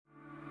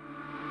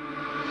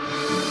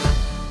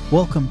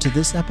Welcome to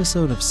this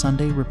episode of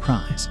Sunday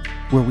Reprise,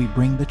 where we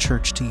bring the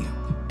church to you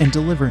and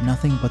deliver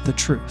nothing but the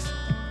truth.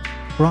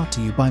 Brought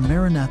to you by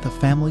Maranatha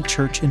Family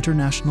Church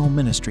International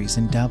Ministries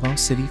in Davao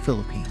City,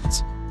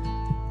 Philippines.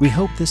 We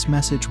hope this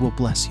message will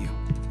bless you.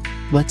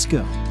 Let's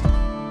go.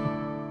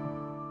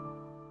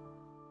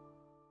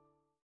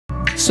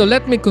 So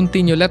let me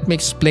continue. Let me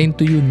explain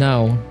to you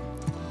now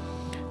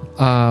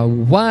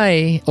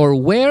why or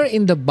where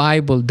in the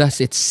Bible does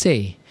it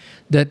say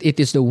that it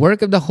is the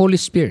work of the Holy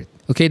Spirit.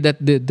 Okay, that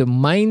the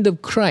mind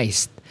of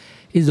Christ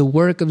is the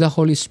work of the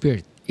Holy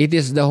Spirit. It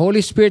is the Holy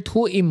Spirit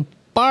who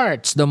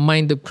imparts the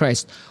mind of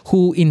Christ,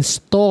 who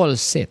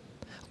installs it.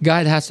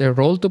 God has a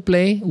role to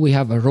play. We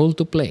have a role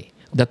to play.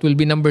 That will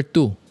be number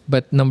 2.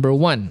 But number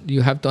 1,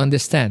 you have to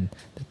understand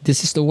that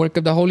this is the work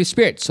of the Holy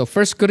Spirit. So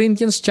 1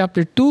 Corinthians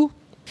chapter 2,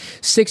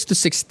 6 to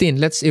 16.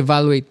 Let's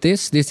evaluate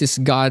this. This is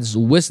God's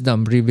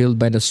wisdom revealed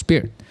by the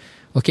Spirit.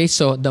 Okay,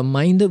 so the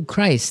mind of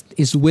Christ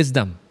is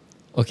wisdom.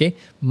 Okay,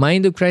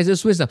 mind of Christ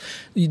is wisdom.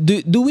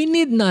 Do we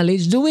need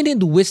knowledge? Do we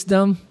need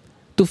wisdom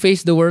to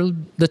face the world,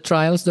 the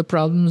trials, the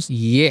problems?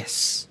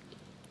 Yes.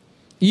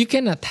 You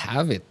cannot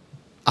have it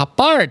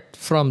apart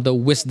from the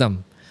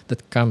wisdom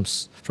that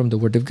comes from the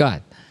Word of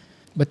God.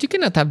 But you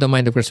cannot have the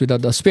mind of Christ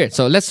without the Spirit.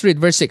 So let's read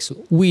verse 6.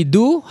 We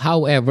do,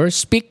 however,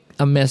 speak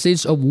a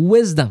message of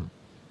wisdom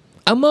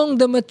among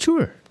the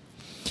mature,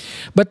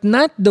 but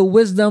not the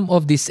wisdom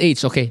of this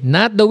age. Okay,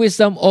 not the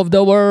wisdom of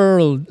the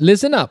world.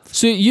 Listen up.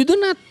 So you do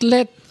not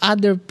let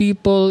other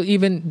people,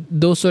 even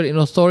those who are in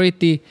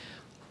authority,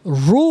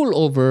 rule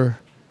over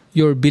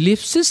your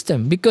belief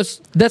system, because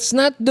that's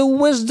not the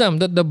wisdom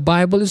that the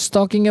Bible is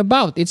talking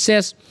about. It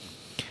says,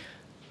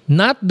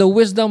 not the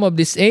wisdom of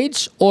this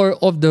age or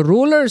of the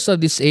rulers of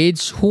this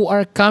age who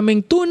are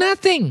coming to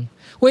nothing.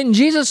 When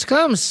Jesus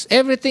comes,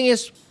 everything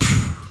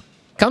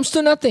comes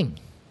to nothing.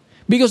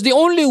 Because the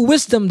only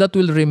wisdom that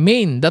will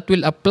remain, that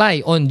will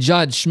apply on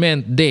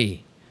Judgment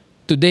Day,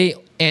 today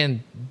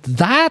and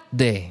that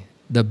day,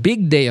 the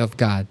big day of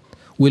God,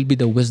 will be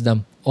the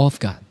wisdom of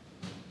God.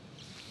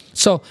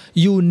 So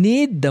you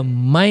need the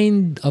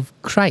mind of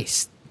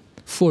Christ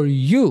for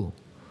you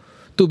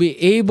to be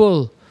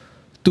able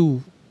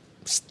to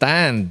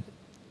stand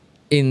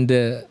in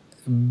the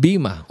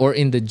bema or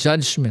in the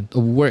judgment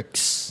of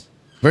works.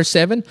 Verse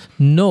 7,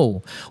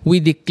 no, we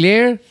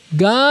declare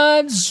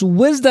God's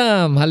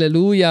wisdom.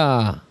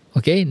 Hallelujah.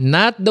 Okay,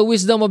 not the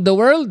wisdom of the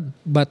world,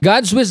 but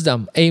God's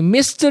wisdom, a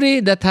mystery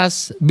that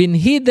has been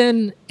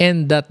hidden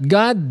and that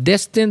God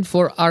destined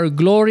for our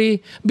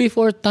glory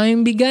before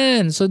time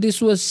began. So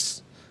this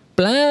was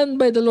planned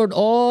by the Lord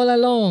all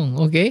along.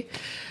 Okay.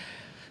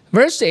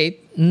 Verse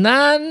 8,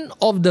 none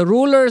of the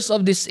rulers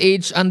of this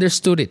age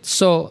understood it.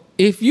 So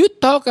if you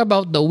talk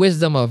about the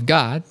wisdom of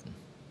God,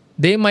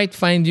 they might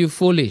find you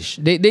foolish.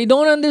 They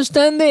don't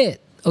understand it.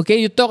 Okay,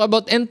 you talk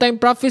about end-time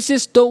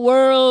prophecies, the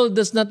world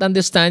does not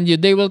understand you.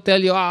 They will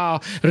tell you,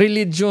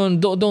 religion,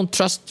 don't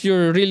trust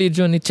your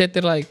religion,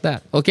 etc. like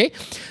that. Okay?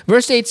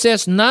 Verse 8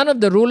 says, none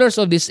of the rulers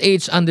of this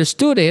age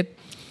understood it,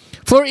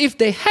 for if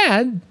they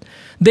had,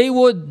 they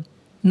would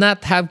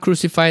not have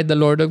crucified the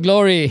Lord of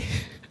glory.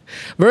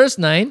 Verse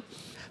 9,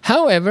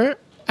 however,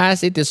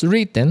 as it is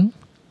written,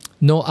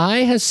 no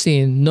eye has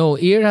seen, no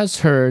ear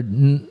has heard,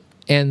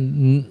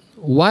 and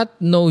what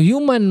no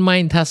human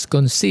mind has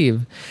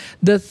conceived,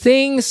 the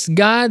things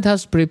God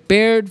has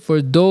prepared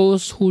for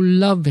those who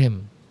love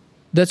Him.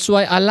 That's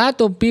why a lot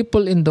of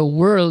people in the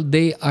world,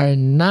 they are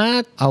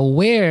not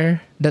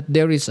aware that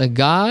there is a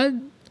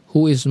God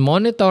who is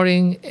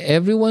monitoring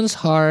everyone's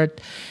heart,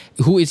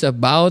 who is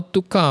about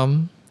to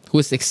come, who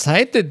is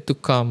excited to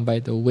come, by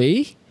the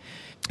way,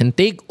 and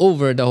take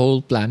over the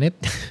whole planet,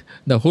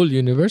 the whole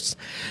universe.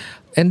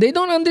 And they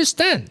don't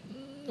understand,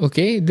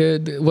 okay,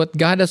 what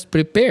God has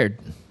prepared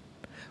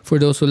for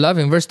those who love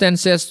Him. Verse 10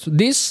 says,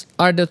 these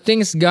are the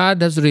things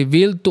God has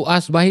revealed to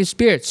us by His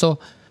Spirit. So,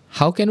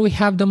 how can we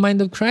have the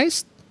mind of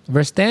Christ?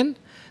 Verse 10,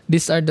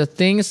 these are the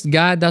things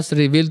God has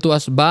revealed to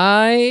us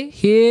by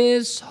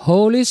His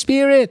Holy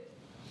Spirit.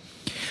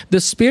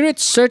 The Spirit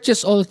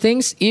searches all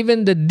things,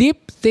 even the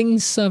deep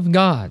things of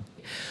God.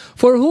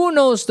 For who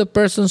knows the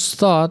person's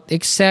thought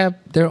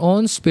except their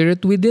own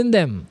spirit within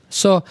them?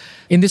 So,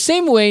 in the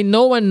same way,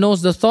 no one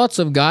knows the thoughts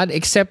of God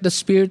except the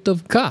Spirit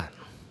of God.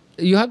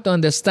 You have to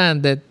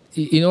understand that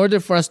in order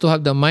for us to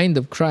have the mind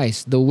of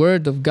Christ, the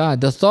Word of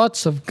God, the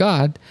thoughts of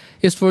God,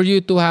 is for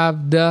you to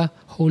have the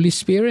Holy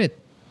Spirit.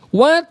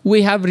 What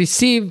we have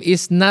received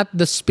is not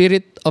the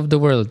spirit of the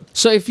world.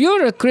 So if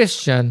you're a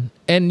Christian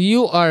and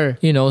you are,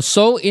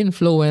 so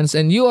influenced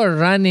and you are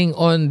running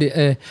on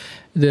the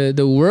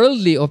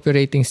worldly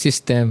operating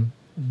system,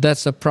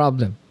 that's a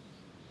problem.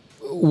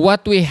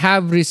 What we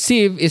have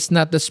received is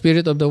not the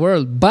spirit of the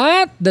world,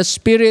 but the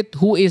Spirit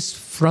who is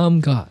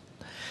from God,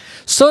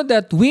 so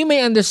that we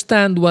may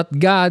understand what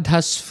God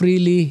has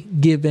freely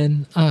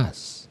given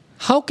us.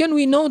 How can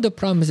we know the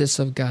promises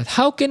of God?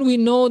 How can we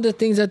know the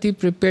things that He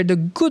prepared, the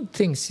good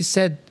things? He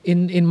said,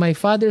 in my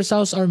Father's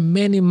house are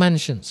many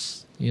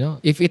mansions.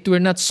 If it were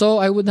not so,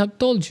 I would have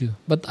told you.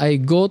 But I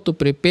go to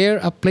prepare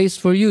a place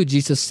for you,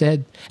 Jesus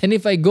said. And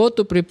if I go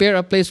to prepare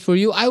a place for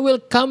you, I will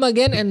come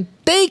again and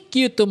take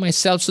you to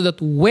myself so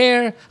that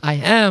where I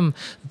am,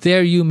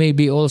 there you may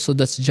be also.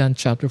 That's John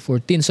chapter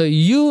 14. So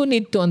you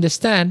need to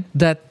understand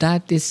that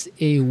that is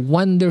a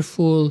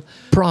wonderful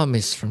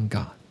promise from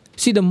God.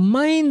 See, the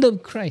mind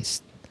of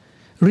Christ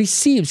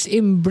embraces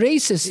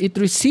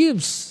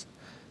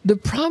the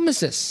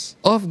promises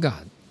of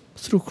God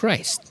through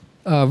Christ.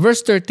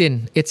 Verse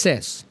 13, it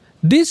says,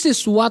 "This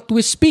is what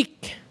we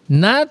speak,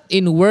 not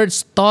in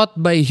words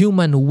taught by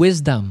human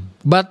wisdom,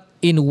 but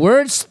in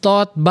words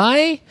taught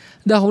by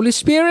the Holy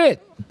Spirit,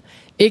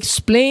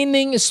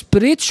 explaining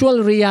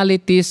spiritual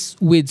realities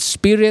with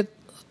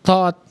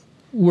Spirit-taught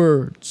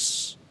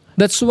words."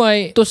 That's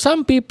why to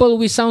some people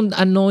we sound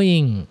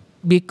annoying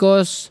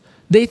because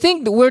they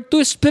think that we're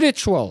too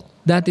spiritual.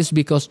 That is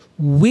because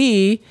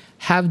we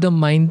have the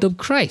mind of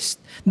Christ.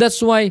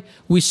 That's why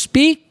we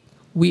speak,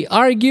 we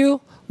argue,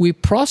 we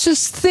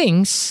process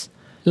things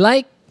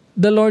like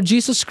the Lord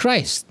Jesus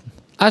Christ,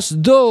 as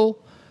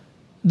though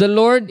the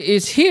Lord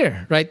is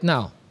here right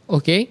now,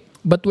 okay?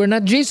 But we're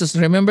not Jesus,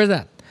 remember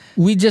that.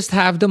 We just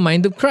have the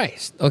mind of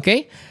Christ,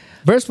 okay?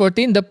 Verse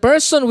 14, "The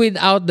person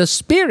without the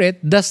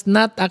Spirit does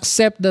not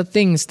accept the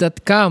things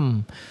that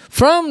come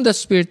from the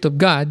Spirit of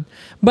God,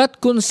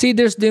 but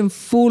considers them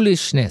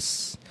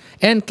foolishness,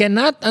 and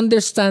cannot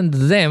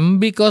understand them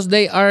because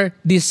they are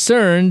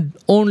discerned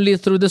only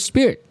through the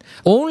Spirit."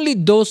 Only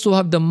those who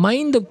have the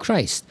mind of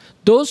Christ,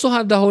 those who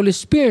have the Holy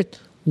Spirit,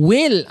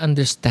 will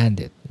understand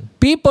it.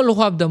 People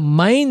who have the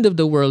mind of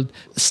the world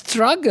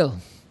struggle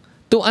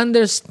to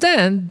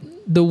understand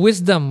the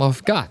wisdom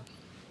of God,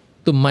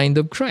 the mind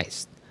of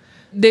Christ.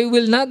 They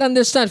will not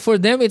understand. For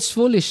them, it's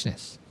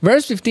foolishness.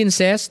 Verse 15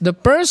 says, "The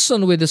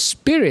person with the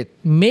Spirit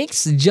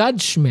makes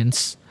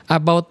judgments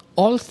about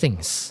all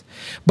things,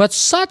 but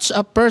such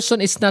a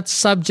person is not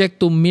subject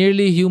to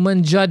merely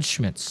human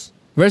judgments."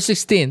 Verse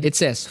 16, it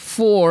says,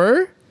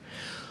 "For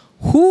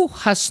who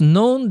has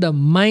known the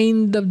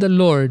mind of the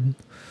Lord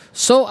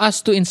so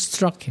as to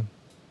instruct him?"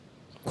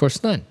 Of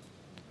course, none.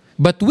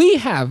 But we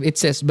have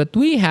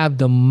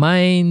the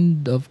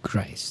mind of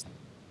Christ.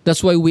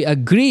 That's why we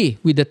agree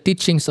with the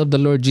teachings of the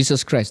Lord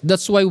Jesus Christ.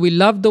 That's why we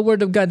love the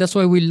Word of God. That's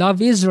why we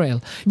love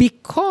Israel.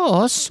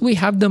 Because we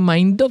have the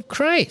mind of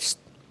Christ.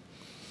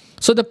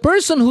 So the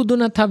person who do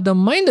not have the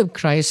mind of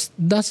Christ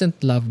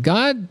doesn't love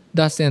God,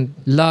 doesn't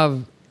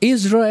love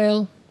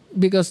Israel,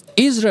 because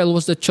Israel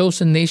was the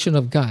chosen nation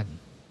of God.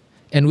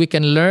 And we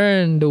can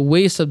learn the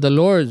ways of the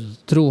Lord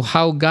through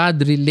how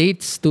God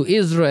relates to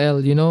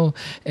Israel,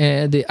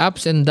 the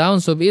ups and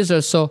downs of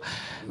Israel. So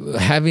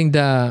having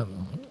the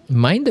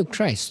mind of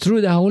Christ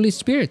through the Holy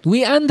Spirit,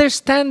 we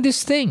understand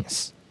these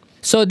things.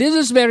 So this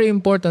is very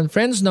important,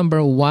 friends.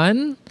 Number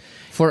one,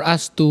 for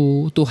us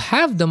to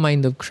have the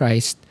mind of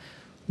Christ,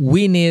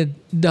 we need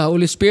the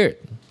Holy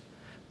Spirit.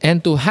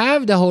 And to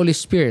have the Holy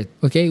Spirit,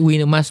 okay, we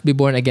must be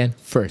born again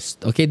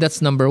first. Okay, that's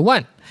number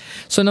one.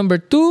 So number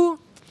two,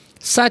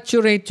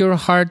 saturate your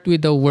heart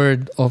with the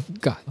Word of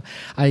God.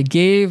 I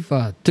gave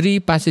 3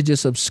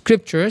 passages of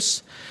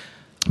scriptures,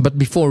 but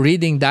before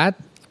reading that,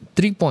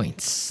 3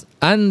 points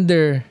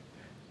under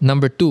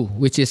number 2,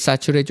 which is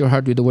saturate your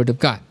heart with the Word of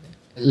God.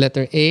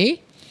 Letter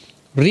A,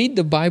 read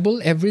the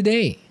Bible every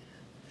day.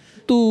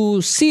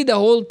 To see the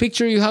whole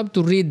picture, you have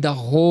to read the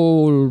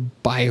whole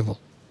Bible.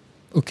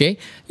 Okay?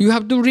 You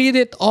have to read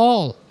it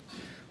all.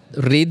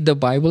 Read the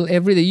Bible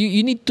every day.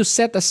 You need to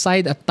set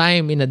aside a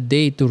time in a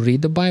day to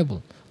read the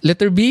Bible.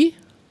 Letter B,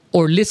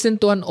 or listen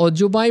to an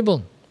audio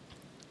Bible.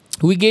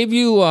 We gave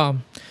you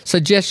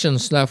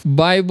suggestions like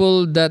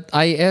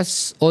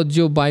Bible.is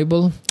audio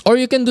Bible, or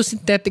you can do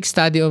synthetic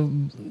study of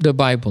the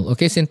Bible.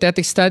 Okay,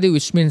 synthetic study,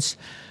 which means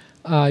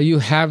you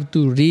have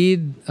to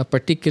read a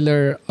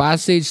particular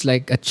passage,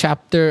 like a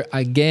chapter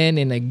again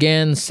and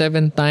again,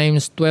 7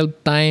 times,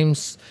 12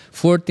 times,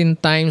 14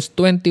 times,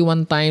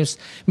 21 times.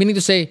 Meaning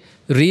to say,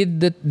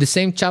 read the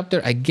same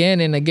chapter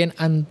again and again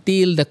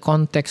until the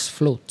context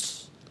floats.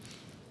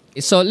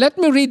 So let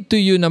me read to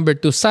you number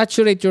 2,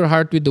 saturate your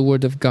heart with the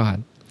Word of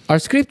God. Our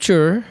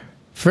scripture,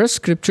 first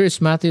scripture is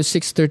Matthew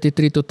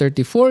 6:33 to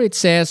 34. It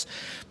says,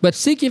 "But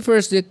seek ye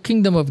first the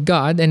kingdom of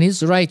God and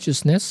His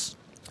righteousness,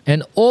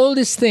 and all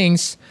these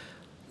things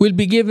will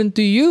be given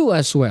to you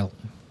as well."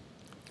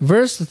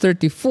 Verse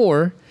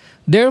 34,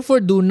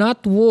 "Therefore do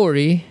not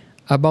worry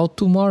about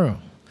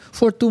tomorrow,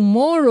 for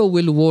tomorrow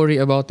will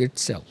worry about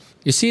itself."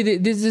 You see,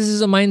 this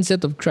is a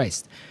mindset of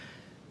Christ.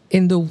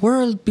 In the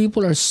world,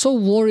 people are so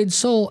worried,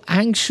 so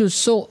anxious,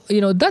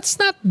 that's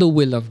not the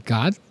will of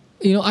God.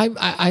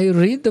 I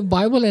read the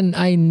Bible and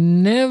I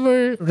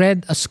never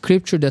read a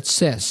scripture that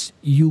says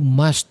you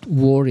must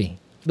worry.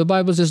 The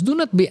Bible says, do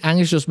not be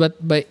anxious, but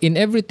in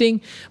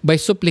everything,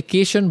 by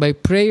supplication, by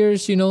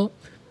prayers,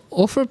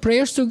 offer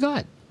prayers to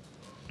God.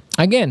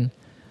 Again,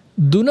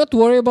 do not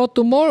worry about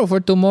tomorrow, for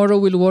tomorrow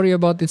will worry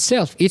about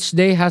itself. Each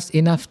day has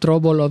enough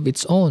trouble of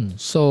its own.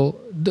 So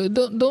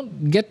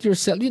don't get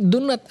yourself, do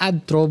not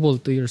add trouble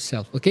to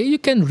yourself. Okay, you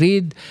can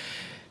read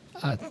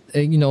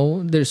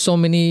There's so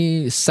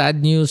many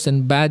sad news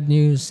and bad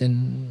news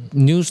and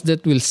news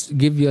that will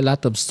give you a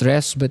lot of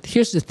stress. But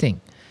here's the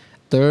thing.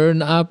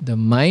 Turn up the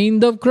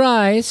mind of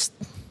Christ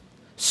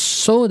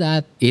so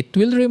that it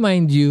will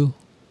remind you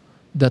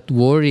that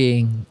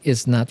worrying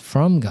is not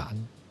from God.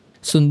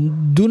 So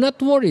do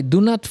not worry.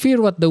 Do not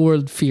fear what the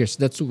world fears.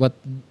 That's what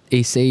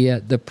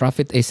the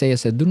prophet Isaiah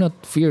said. Do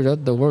not fear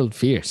what the world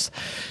fears.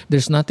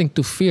 There's nothing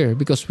to fear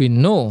because we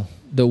know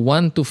the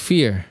one to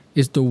fear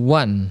is the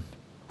one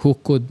who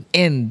could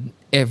end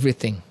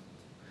everything,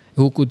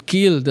 who could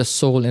kill the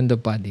soul and the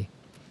body.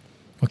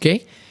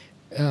 Okay?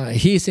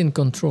 He is in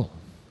control.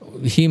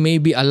 He may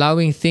be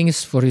allowing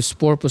things for His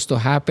purpose to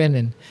happen,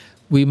 and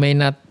we may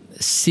not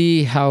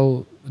see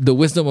how the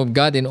wisdom of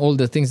God in all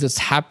the things that's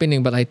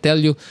happening, but I tell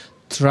you,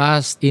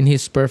 trust in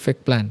His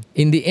perfect plan.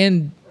 In the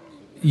end,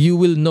 you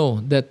will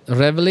know that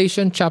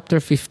Revelation chapter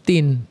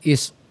 15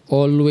 is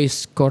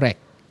always correct.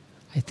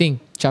 I think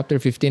chapter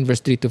 15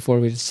 verse 3 to 4,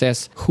 which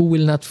says, "Who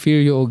will not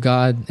fear you, O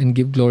God, and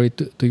give glory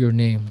to your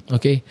name?"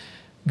 Okay?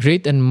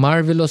 "Great and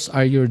marvelous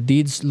are your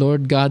deeds,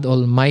 Lord God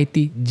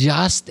Almighty.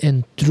 Just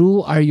and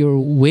true are your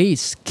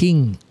ways,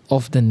 King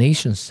of the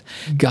nations."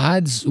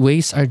 God's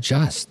ways are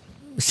just.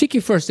 Seek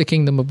ye first the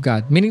kingdom of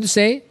God. Meaning to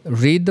say,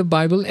 read the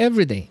Bible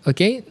every day.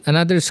 Okay?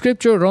 Another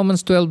scripture,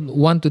 Romans 12,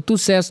 1-2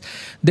 says,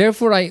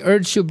 "Therefore I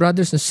urge you,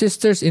 brothers and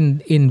sisters,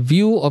 in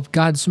view of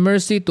God's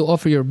mercy, to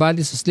offer your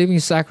bodies as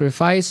living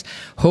sacrifice,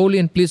 holy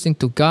and pleasing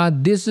to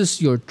God. This is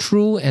your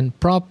true and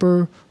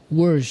proper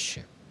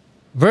worship."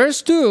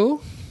 Verse 2,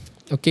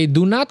 okay,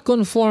 "Do not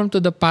conform to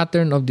the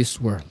pattern of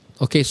this world."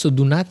 Okay, so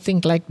do not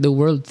think like the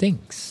world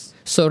thinks.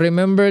 So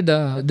remember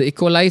the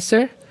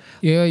equalizer?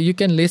 You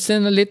can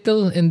listen a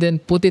little and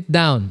then put it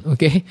down,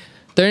 okay?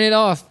 Turn it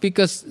off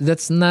because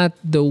that's not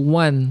the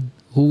one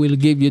who will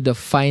give you the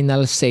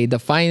final say. The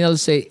final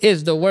say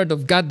is the Word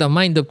of God, the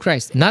mind of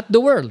Christ, not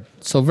the world.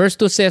 So verse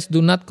 2 says, "Do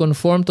not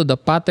conform to the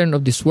pattern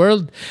of this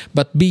world,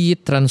 but be ye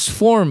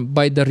transformed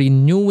by the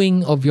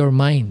renewing of your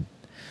mind."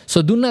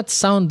 So do not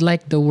sound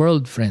like the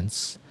world,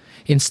 friends.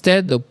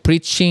 Instead of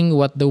preaching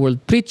what the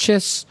world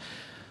preaches,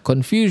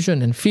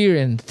 confusion and fear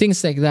and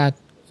things like that,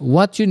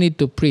 what you need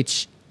to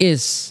preach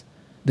is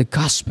the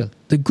gospel,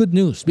 the good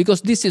news,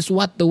 because this is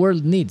what the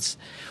world needs.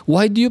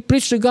 Why do you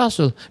preach the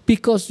gospel?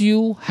 Because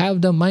you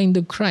have the mind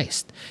of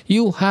Christ.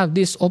 You have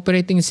this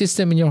operating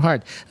system in your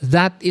heart.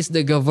 That is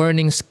the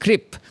governing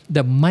script,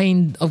 the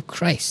mind of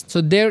Christ. So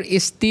there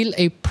is still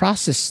a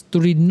process to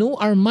renew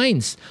our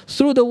minds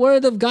through the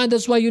Word of God.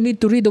 That's why you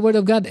need to read the Word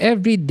of God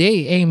every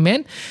day.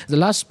 Amen? The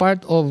last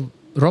part of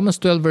Romans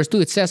 12 verse 2,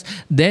 it says,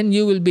 "Then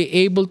you will be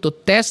able to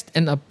test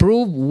and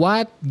approve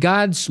what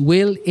God's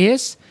will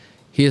is,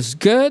 His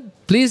good,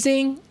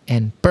 pleasing,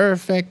 and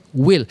perfect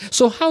will."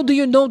 So how do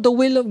you know the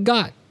will of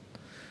God?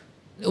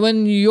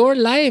 When your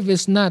life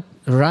is not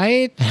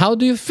right, how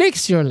do you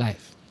fix your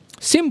life?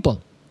 Simple.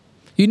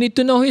 You need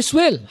to know His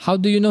will. How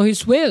do you know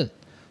His will?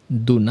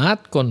 "Do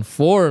not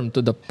conform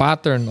to the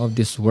pattern of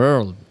this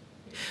world,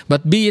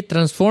 but be ye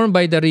transformed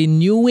by the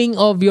renewing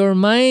of your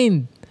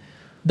mind."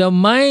 The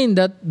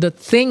mind that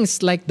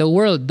thinks like the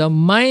world, the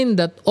mind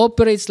that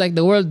operates like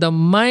the world, the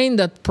mind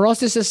that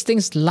processes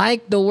things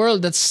like the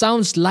world, that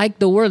sounds like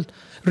the world.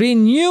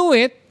 Renew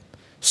it.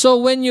 So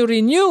when you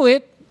renew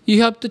it,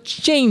 you have to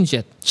change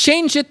it.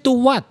 Change it to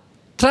what?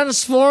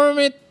 Transform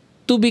it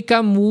to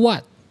become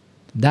what?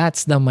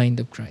 That's the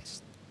mind of Christ.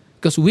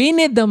 Because we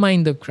need the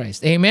mind of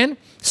Christ. Amen?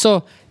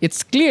 So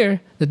it's clear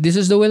that this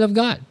is the will of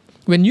God.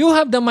 When you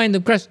have the mind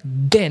of Christ,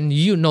 then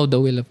you know the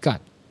will of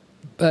God.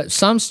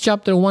 Psalms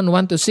chapter 1,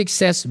 1-6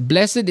 says,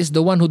 "Blessed is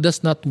the one who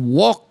does not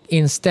walk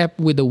in step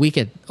with the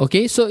wicked."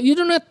 Okay, so you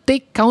do not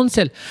take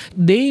counsel.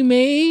 They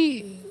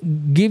may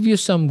give you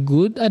some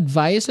good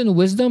advice and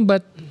wisdom,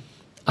 but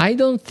I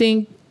don't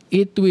think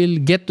it will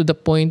get to the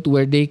point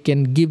where they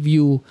can give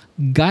you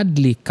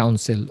godly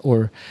counsel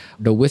or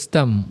the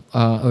wisdom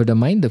or the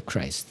mind of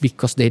Christ,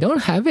 because they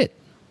don't have it.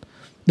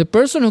 The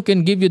person who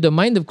can give you the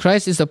mind of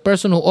Christ is a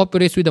person who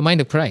operates with the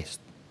mind of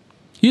Christ.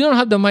 You don't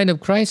have the mind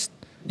of Christ,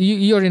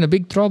 you're in a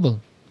big trouble,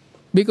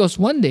 because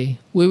one day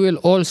we will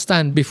all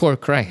stand before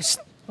Christ.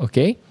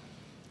 Okay,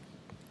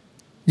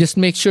 just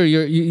make sure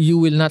you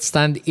will not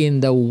stand in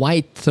the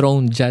white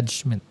throne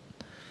judgment.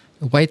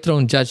 White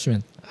throne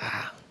judgment.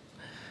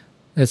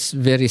 That's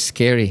very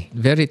scary,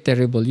 very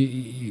terrible.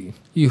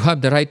 You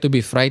have the right to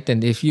be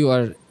frightened if you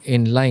are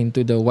in line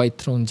to the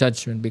white throne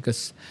judgment,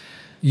 because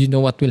you know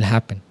what will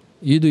happen.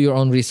 You do your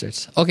own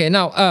research. Okay,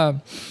 now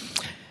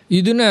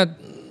you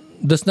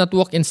does not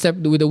walk in step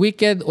with the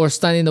wicked or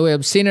stand in the way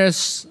of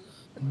sinners,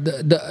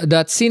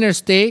 that sinners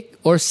take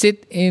or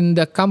sit in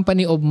the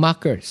company of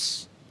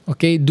mockers.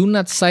 Okay, do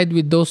not side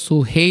with those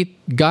who hate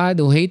God,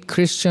 who hate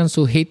Christians,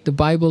 who hate the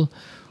Bible,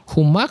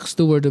 who mocks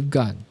the word of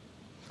God.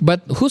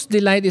 But whose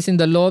delight is in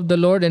the law of the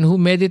Lord, and who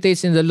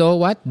meditates in the law,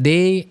 what?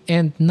 Day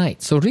and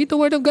night. So read the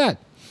word of God.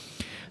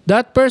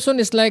 That person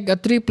is like a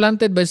tree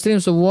planted by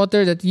streams of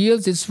water that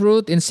yields its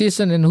fruit in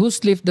season, and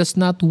whose leaf does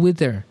not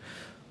wither.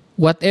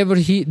 Whatever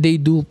they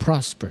do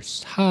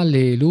prospers.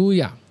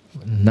 Hallelujah.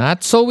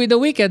 Not so with the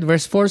wicked.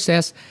 Verse 4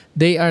 says,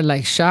 they are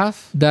like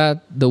chaff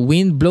that the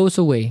wind blows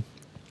away.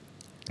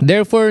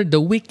 Therefore,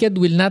 the wicked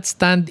will not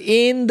stand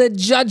in the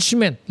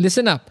judgment.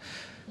 Listen up.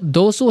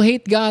 Those who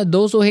hate God,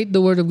 those who hate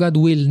the word of God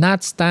will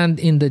not stand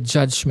in the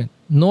judgment,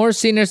 nor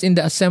sinners in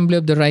the assembly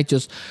of the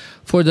righteous.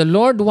 For the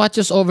Lord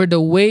watches over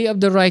the way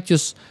of the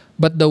righteous,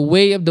 but the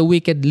way of the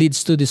wicked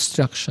leads to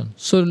destruction.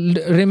 So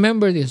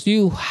remember this.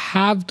 You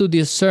have to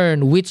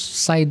discern which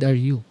side are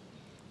you.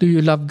 Do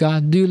you love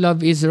God? Do you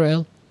love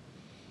Israel?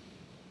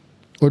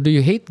 Or do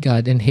you hate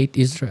God and hate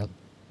Israel?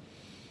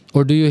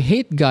 Or do you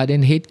hate God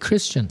and hate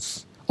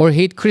Christians? Or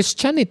hate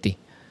Christianity?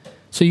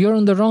 So you're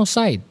on the wrong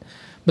side.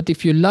 But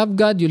if you love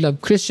God, you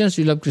love Christians,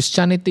 you love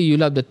Christianity, you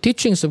love the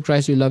teachings of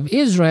Christ, you love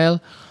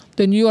Israel,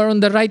 then you are on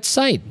the right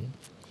side.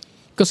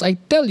 Because I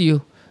tell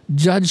you,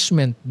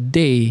 judgment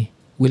day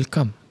will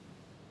come.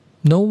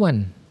 No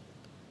one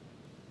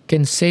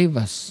can save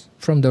us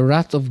from the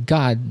wrath of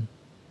God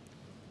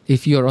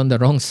if you're on the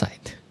wrong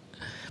side.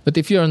 But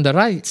if you're on the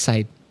right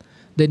side,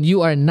 then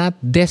you are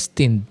not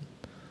destined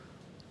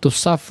to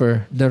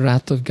suffer the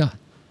wrath of God.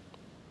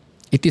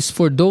 It is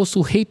for those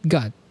who hate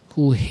God,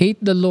 who hate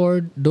the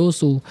Lord, those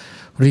who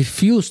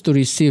refuse to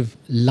receive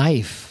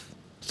life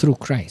through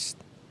Christ.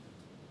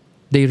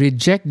 They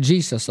reject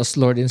Jesus as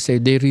Lord and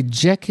Savior. They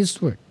reject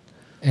His word.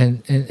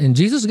 And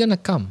Jesus is going to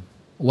come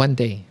one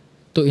day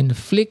to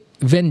inflict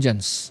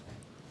vengeance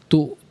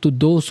to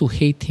those who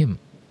hate Him.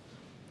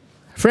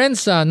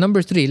 Friends,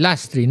 number three,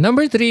 last three.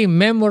 Number three,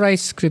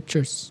 memorize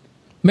scriptures.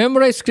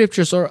 Memorize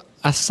scriptures or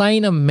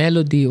assign a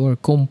melody or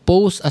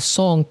compose a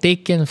song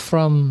taken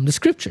from the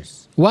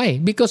scriptures. Why?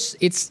 Because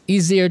it's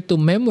easier to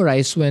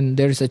memorize when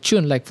there is a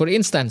tune. Like for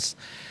instance,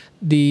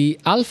 the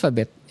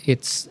alphabet,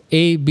 it's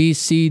A, B,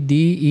 C, D,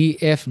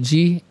 E, F,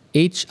 G,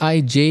 H,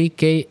 I, J,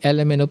 K, L,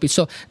 M, N, O, P.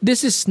 So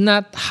this is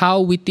not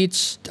how we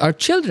teach our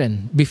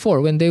children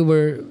before when they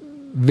were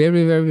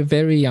very, very,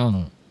 very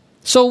young.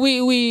 So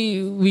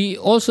we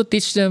also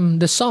teach them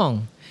the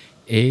song.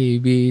 A,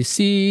 B,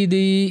 C,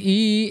 D,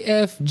 E,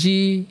 F,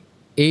 G,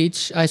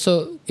 H, I.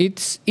 So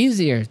it's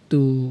easier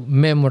to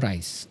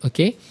memorize,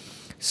 okay?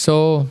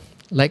 So,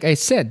 like I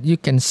said, you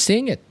can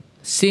sing it.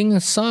 Sing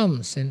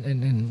psalms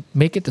and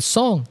make it a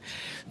song.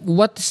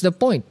 What is the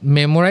point?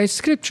 Memorize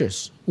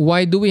scriptures.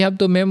 Why do we have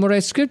to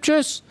memorize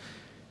scriptures?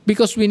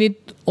 Because we need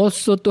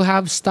also to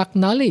have stock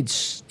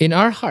knowledge in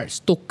our hearts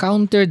to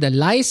counter the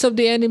lies of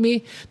the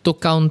enemy, to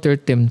counter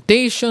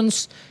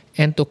temptations,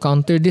 and to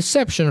counter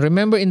deception.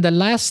 Remember, in the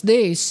last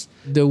days,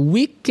 the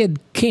wicked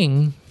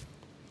king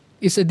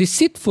is a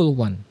deceitful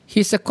one.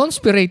 He's a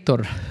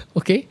conspirator,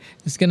 okay?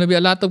 There's going to be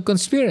a lot of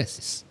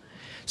conspiracies.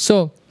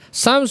 So,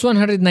 Psalms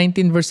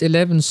 119 verse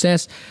 11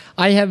 says,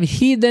 I have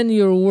hidden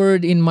your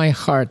word in my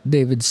heart,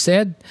 David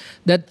said,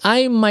 that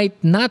I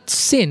might not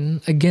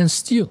sin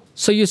against you.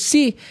 So you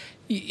see,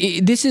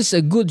 this is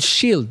a good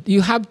shield.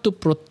 You have to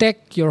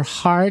protect your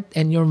heart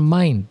and your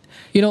mind.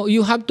 You know,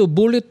 you have to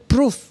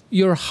bulletproof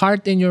your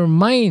heart and your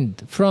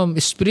mind from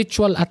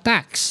spiritual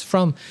attacks,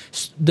 from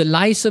the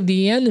lies of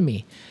the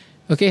enemy.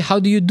 Okay, how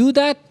do you do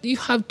that? You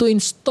have to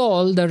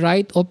install the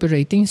right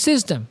operating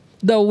system,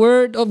 the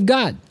Word of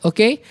God.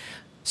 Okay,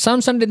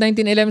 Psalms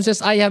 119:11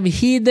 says, I have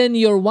hidden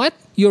your what?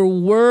 Your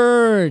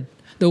word,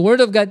 the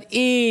word of God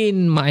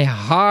in my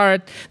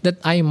heart, that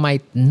I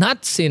might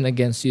not sin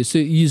against you. So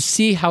you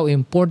see how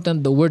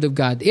important the word of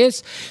God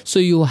is. So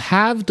you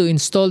have to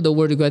install the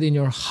word of God in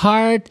your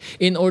heart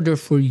in order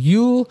for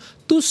you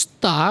to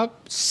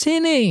stop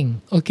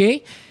sinning.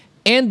 Okay?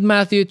 And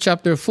Matthew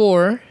chapter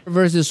 4,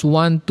 verses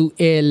 1 to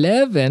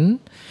 11,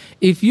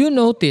 if you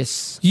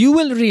notice, you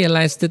will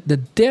realize that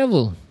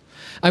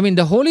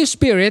the Holy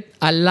Spirit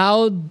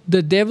allowed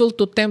the devil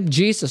to tempt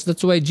Jesus.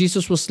 That's why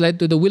Jesus was led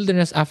to the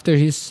wilderness after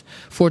his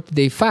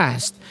 40-day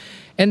fast.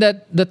 And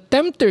that the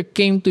tempter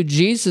came to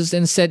Jesus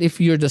and said, if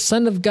you're the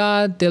Son of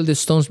God, tell the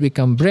stones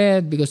become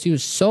bread, because he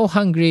was so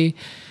hungry.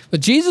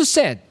 But Jesus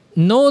said,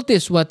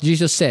 notice what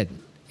Jesus said.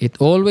 It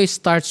always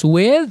starts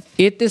with,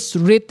 it is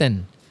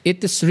written.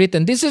 It is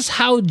written. This is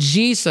how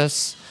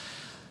Jesus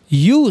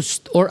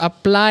used or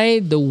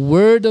applied the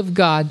Word of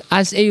God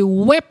as a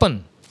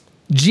weapon.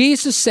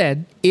 Jesus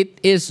said, it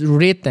is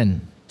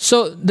written.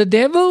 So the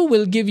devil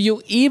will give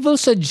you evil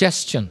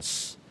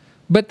suggestions.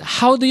 But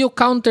how do you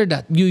counter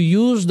that? You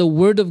use the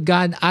Word of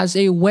God as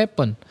a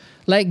weapon.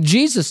 Like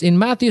Jesus in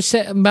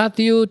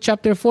Matthew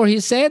chapter 4, he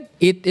said,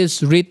 it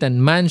is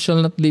written, man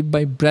shall not live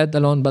by bread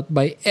alone, but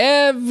by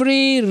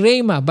every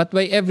rhema, but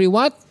by every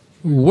what?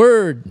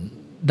 Word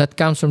that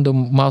comes from the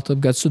mouth of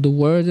God. So the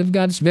Word of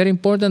God is very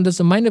important. That's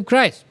the mind of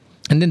Christ.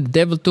 And then the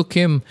devil took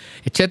him,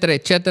 etc.,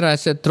 etc. I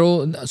said,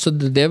 so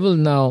the devil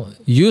now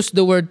used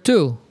the word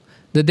too.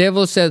 The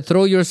devil said,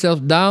 throw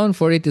yourself down,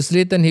 for it is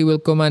written, he will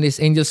command his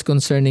angels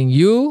concerning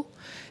you,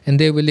 and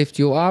they will lift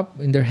you up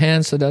in their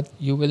hands so that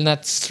you will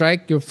not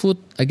strike your foot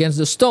against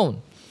the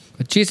stone.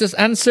 But Jesus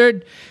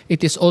answered,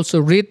 it is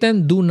also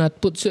written, do not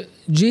put... So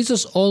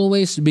Jesus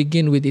always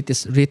begin with, it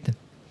is written.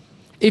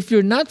 If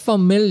you're not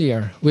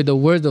familiar with the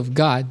Word of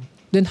God,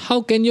 then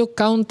how can you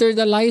counter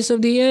the lies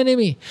of the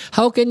enemy?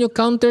 How can you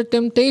counter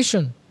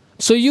temptation?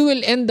 So you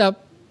will end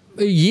up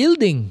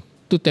yielding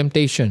to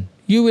temptation.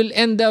 You will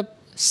end up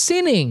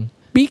sinning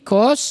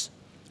because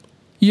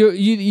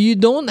you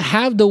don't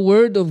have the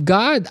Word of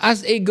God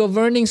as a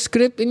governing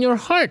script in your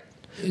heart.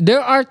 There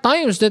are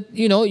times that,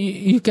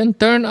 you can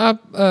turn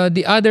up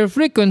the other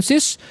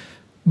frequencies,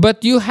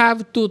 but you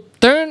have to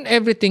turn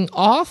everything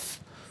off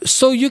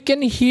so you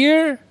can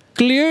hear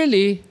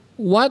clearly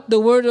what the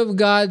Word of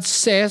God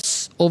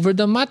says over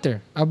the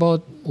matter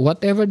about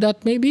whatever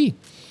that may be.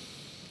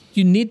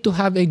 You need to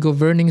have a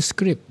governing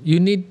script. You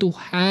need to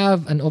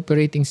have an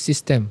operating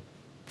system,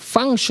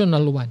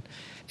 functional one.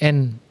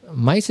 And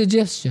my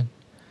suggestion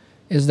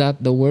is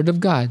that the Word of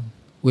God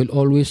will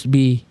always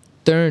be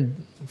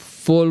turned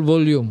full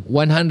volume,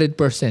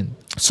 100%.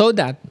 So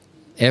that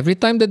every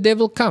time the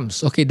devil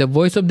comes, the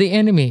voice of the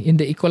enemy, in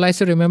the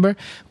equalizer, remember,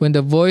 when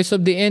the voice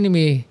of the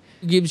enemy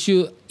gives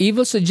you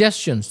evil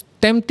suggestions,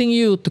 tempting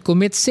you to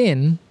commit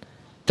sin,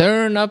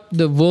 turn up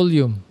the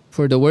volume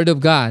for the Word of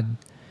God.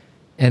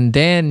 And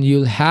then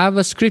you'll have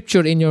a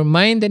scripture in your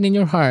mind and in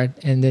your heart,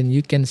 and then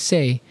you can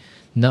say,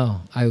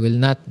 no, I will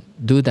not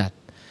do that.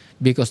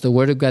 Because the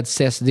Word of God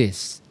says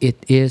this,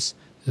 it is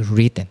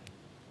written.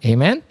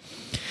 Amen?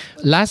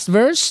 Last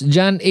verse,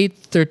 John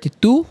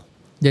 8:32.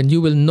 Then you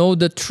will know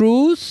the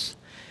truth,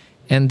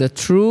 and the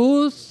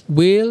truth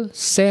will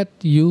set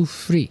you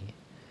free.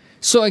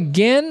 So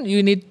again,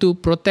 you need to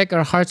protect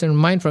our hearts and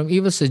mind from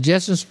evil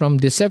suggestions, from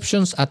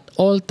deceptions at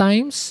all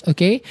times,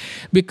 okay?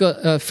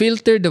 Because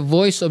filter the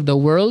voice of the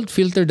world,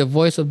 filter the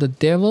voice of the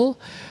devil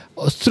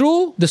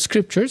through the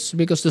scriptures,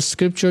 because the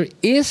scripture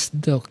is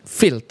the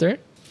filter.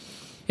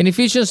 In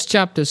Ephesians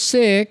chapter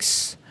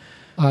 6,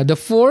 the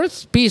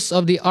fourth piece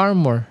of the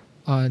armor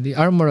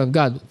of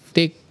God,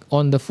 take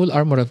on the full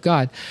armor of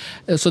God.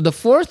 So the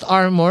fourth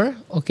armor,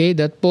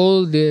 that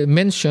Paul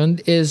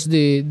mentioned is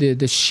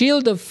the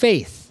shield of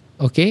faith.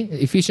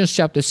 Ephesians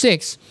chapter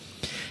 6.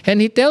 And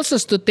he tells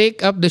us to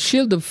take up the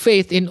shield of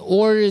faith in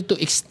order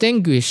to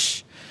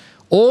extinguish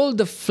all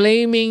the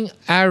flaming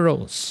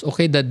arrows,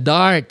 the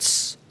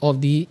darts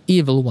of the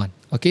evil one.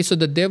 So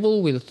the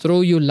devil will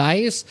throw you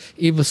lies,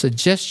 evil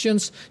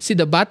suggestions. See,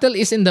 the battle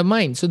is in the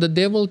mind. So the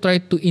devil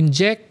tried to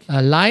inject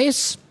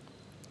lies.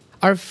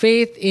 Our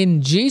faith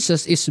in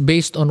Jesus is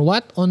based on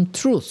what? On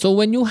truth. So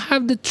when you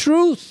have the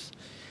truth,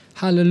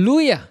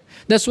 hallelujah.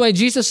 That's why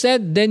Jesus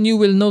said, then you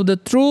will know the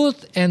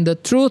truth, and the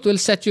truth will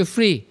set you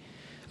free.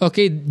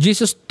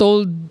 Jesus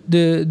told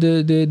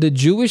the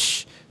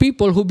Jewish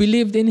people who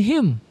believed in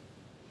Him,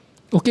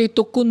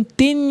 to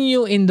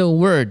continue in the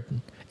Word.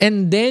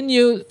 And then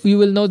you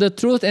will know the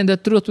truth, and the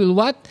truth will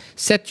what?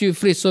 Set you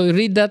free. So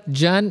read that,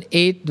 John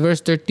 8, verse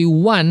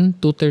 31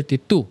 to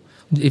 32.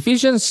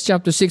 Ephesians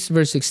chapter 6,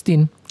 verse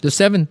 16 to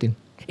 17.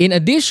 In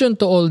addition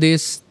to all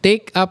this,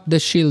 take up the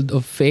shield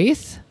of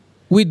faith,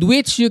 with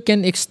which you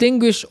can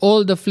extinguish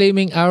all the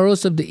flaming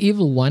arrows of the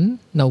evil one.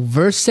 Now,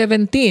 verse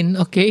 17,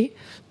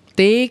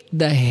 take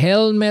the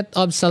helmet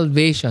of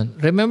salvation.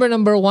 Remember,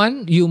 number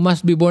one, you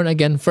must be born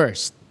again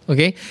first.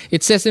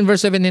 It says in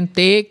verse 17,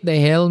 take the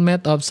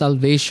helmet of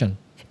salvation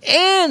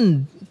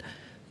and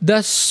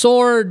the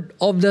sword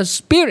of the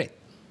Spirit.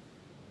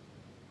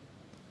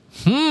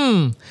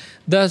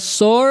 The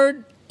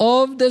sword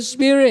of the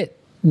Spirit,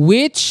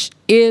 which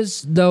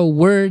is the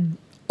Word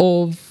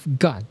of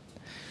God.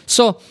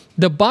 So,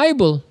 the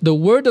Bible, the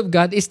Word of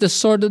God, is the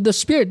sword of the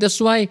Spirit.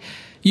 That's why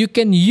you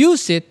can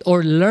use it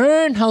or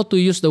learn how to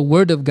use the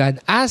Word of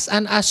God as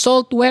an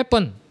assault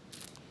weapon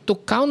to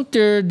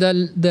counter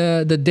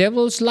the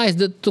devil's lies,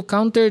 to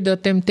counter the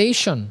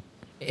temptation.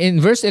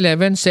 In verse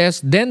 11 says,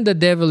 then the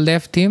devil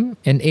left him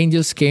and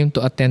angels came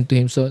to attend to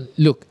him. So,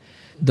 look,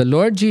 the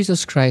Lord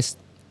Jesus Christ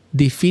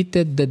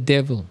defeated the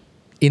devil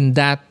in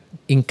that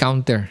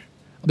encounter.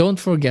 Don't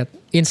forget,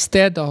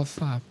 instead of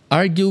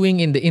arguing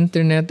in the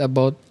internet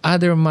about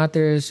other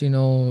matters,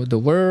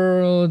 the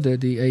world,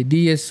 the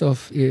ideas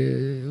of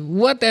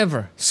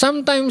whatever.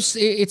 Sometimes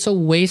it's a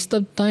waste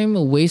of time,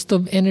 a waste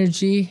of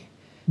energy,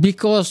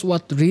 because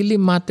what really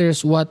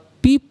matters, what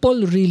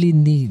people really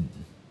need,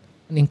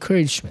 an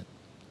encouragement.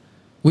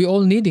 We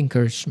all need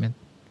encouragement.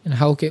 And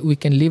how we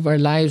can live our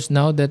lives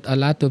now that a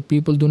lot of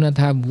people do not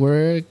have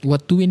work.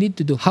 What do we need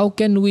to do? How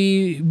can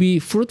we be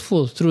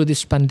fruitful through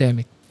this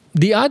pandemic?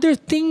 The other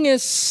thing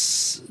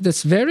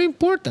that's very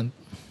important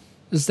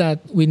is that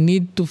we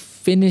need to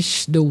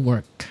finish the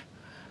work,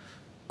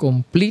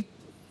 complete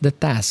the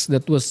task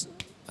that was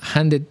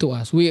handed to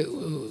us. We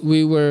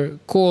were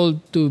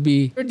called to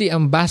be the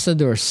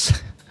ambassadors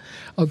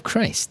of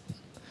Christ.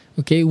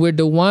 We're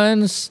the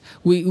ones,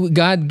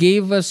 God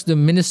gave us the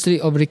ministry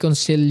of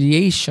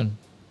reconciliation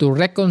to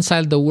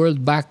reconcile the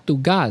world back to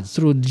God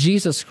through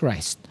Jesus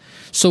Christ.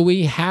 So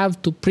we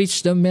have to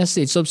preach the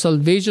message of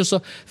salvation.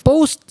 So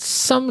post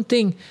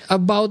something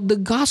about the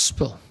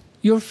gospel,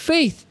 your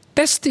faith,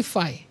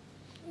 testify.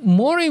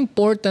 More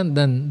important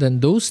than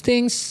those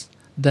things,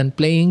 than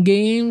playing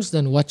games,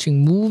 than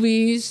watching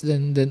movies,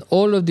 than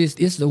all of this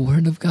is the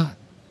Word of God,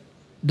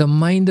 the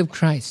mind of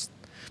Christ.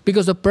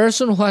 Because the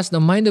person who has the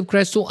mind of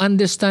Christ, who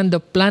understands the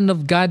plan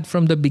of God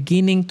from the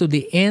beginning to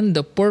the end,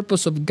 the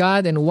purpose of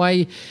God, and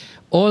why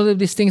all of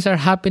these things are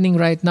happening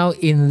right now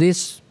in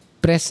this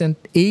present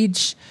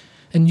age,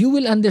 and you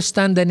will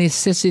understand the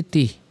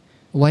necessity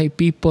why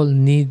people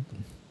need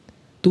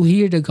to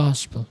hear the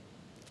gospel.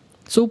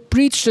 So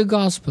preach the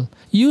gospel.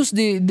 Use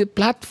the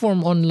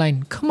platform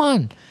online. Come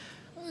on.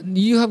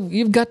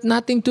 You've got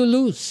nothing to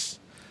lose.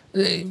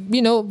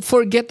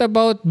 Forget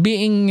about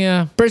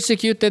being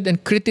persecuted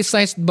and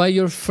criticized by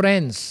your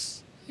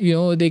friends.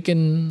 They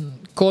can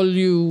call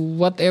you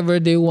whatever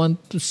they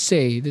want to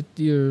say, that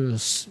you're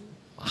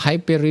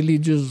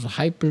hyper-religious,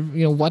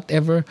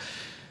 whatever.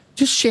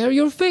 Just share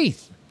your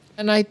faith.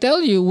 And I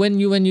tell you, when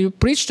you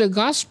preach the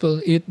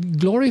gospel, it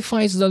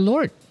glorifies the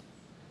Lord.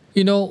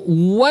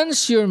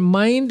 Once your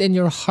mind and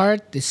your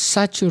heart is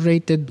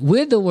saturated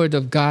with the Word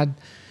of God,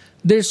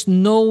 there's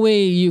no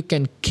way you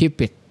can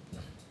keep it.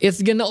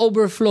 It's going to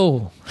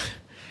overflow.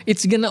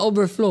 It's going to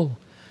overflow.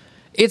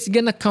 It's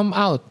going to come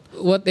out.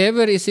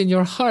 Whatever is in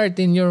your heart,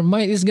 in your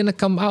mind, is going to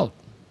come out.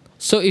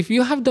 So if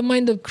you have the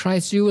mind of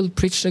Christ, you will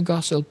preach the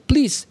gospel.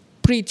 Please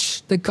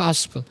preach the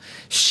gospel.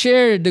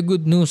 Share the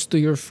good news to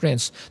your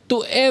friends,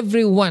 to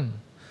everyone,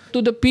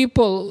 to the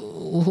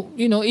people,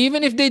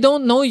 even if they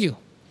don't know you.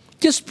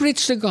 Just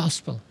preach the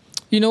gospel.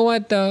 You know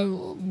what?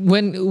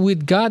 When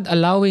with God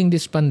allowing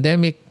this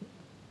pandemic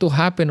to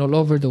happen all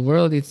over the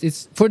world,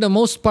 it's for the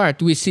most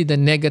part we see the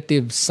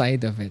negative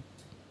side of it.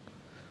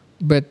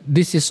 But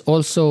this is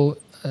also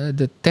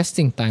the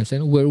testing times,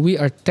 and where we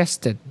are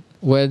tested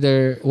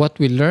whether what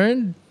we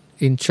learned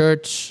in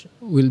church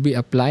will be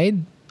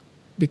applied.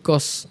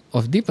 Because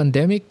of the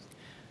pandemic,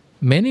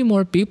 many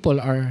more people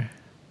are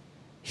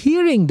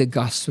hearing the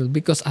gospel,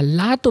 because a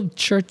lot of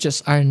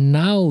churches are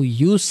now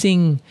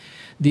using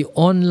the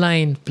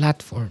online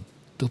platform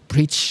to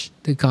preach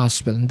the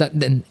gospel.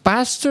 Then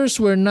pastors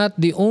were not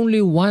the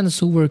only ones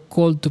who were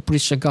called to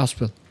preach the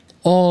gospel.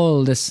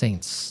 All the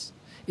saints.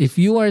 If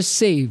you are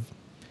saved,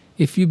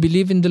 if you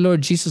believe in the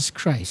Lord Jesus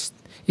Christ,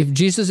 if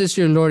Jesus is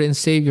your Lord and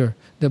Savior,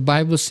 the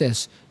Bible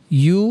says,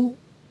 you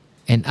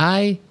and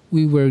I,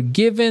 we were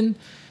given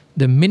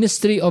the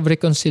ministry of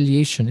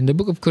reconciliation. In the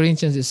book of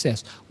Corinthians, it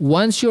says,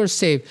 once you're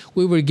saved,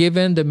 we were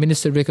given the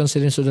ministry of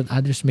reconciliation so that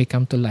others may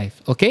come to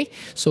life. Okay?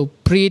 So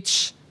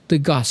preach the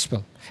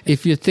gospel.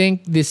 If you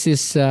think this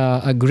is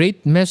a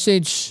great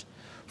message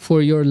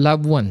for your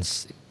loved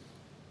ones,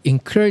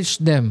 encourage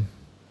them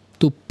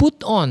to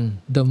put on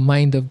the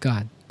mind of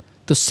God,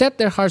 to set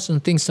their hearts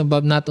on things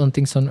above, not on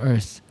things on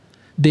earth.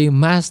 They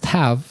must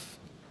have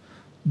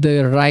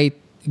the right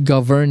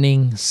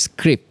governing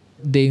script.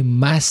 They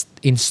must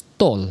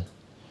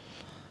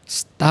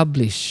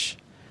establish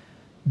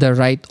the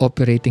right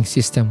operating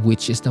system,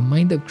 which is the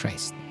mind of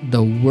Christ,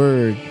 the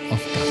Word of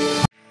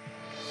God.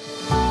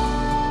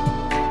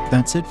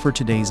 That's it for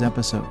today's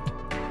episode.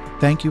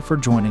 Thank you for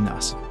joining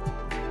us.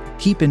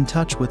 Keep in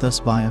touch with us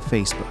via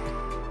Facebook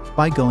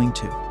by going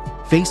to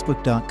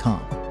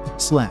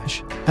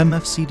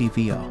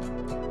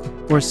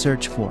facebook.com/MFCDVO or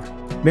search for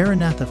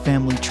Maranatha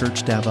Family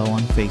Church Davao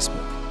on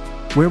Facebook,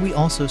 where we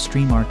also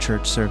stream our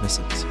church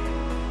services.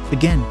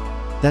 Again,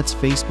 that's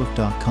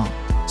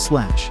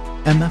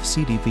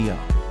facebook.com/MFCDVO.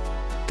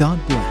 God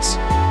bless.